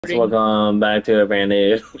Welcome back to a brand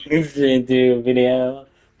new YouTube video.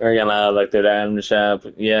 We're gonna look through the item shop.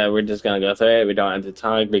 Yeah, we're just gonna go through it. We don't have to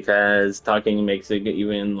talk because talking makes it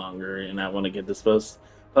even longer, and I want to get this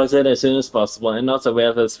posted as soon as possible. And also, we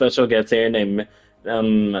have a special guest here named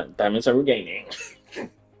Diamond Server Gaming.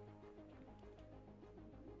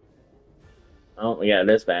 Oh, we got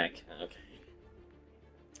this back. Okay.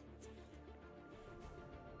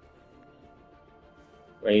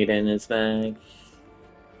 Raiden is back.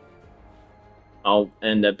 Oh,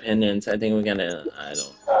 Independence. I think we got a. I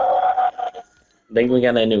think we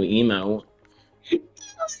got a new emo.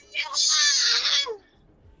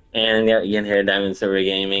 And yeah, you can hear Diamond Silver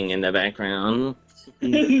Gaming in the background. There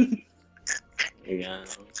you go.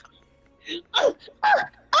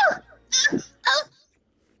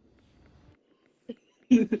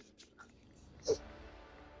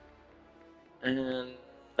 And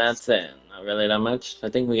that's it. Not really that much. I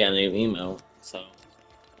think we got a new emo, so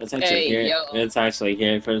it's actually here. Yo. It's actually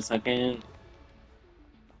here for a second.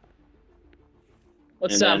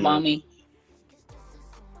 What's up, mommy?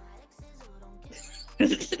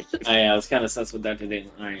 I was kind of sus with that today.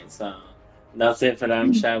 Alright, so that's it for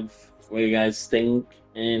the shop. What you guys think?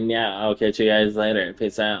 And yeah, I'll catch you guys later.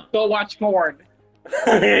 Peace out. Go watch porn.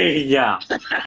 Yeah.